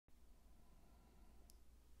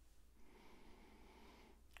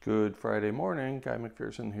Good Friday morning. Guy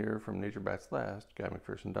McPherson here from Nature Bats Last,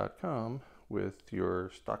 GuyMcPherson.com, with your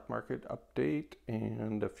stock market update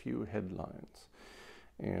and a few headlines.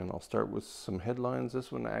 And I'll start with some headlines.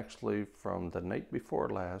 This one actually from the night before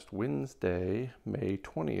last, Wednesday, May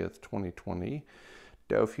 20th, 2020.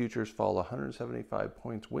 Dow futures fall 175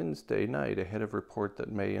 points Wednesday night ahead of report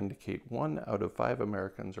that may indicate 1 out of 5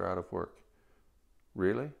 Americans are out of work.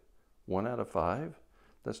 Really? 1 out of 5?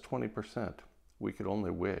 That's 20%. We could only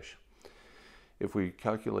wish. If we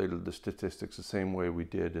calculated the statistics the same way we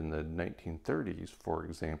did in the 1930s, for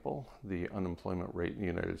example, the unemployment rate in the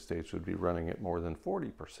United States would be running at more than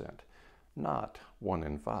 40%, not 1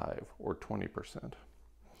 in 5 or 20%.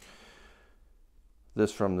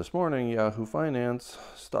 This from this morning, Yahoo Finance,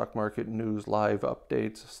 stock market news live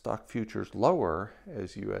updates, stock futures lower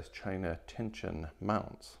as U.S.-China tension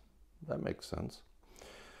mounts. That makes sense.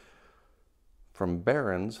 From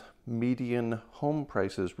Barron's, median home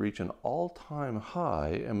prices reach an all-time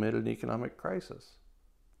high amid an economic crisis.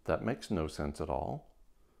 That makes no sense at all.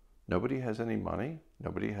 Nobody has any money,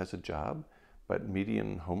 nobody has a job, but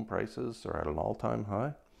median home prices are at an all-time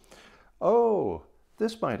high. Oh,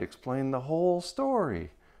 this might explain the whole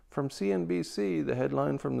story. From CNBC, the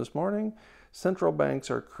headline from this morning, central banks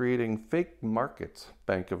are creating fake markets,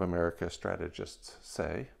 Bank of America strategists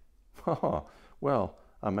say. Well,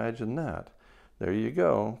 imagine that. There you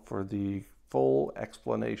go for the full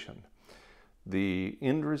explanation. The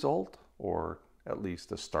end result, or at least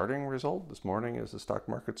the starting result this morning as the stock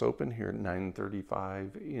market's open here at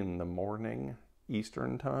 9:35 in the morning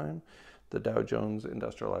Eastern time, the Dow Jones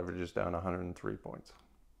Industrial Average is down 103 points.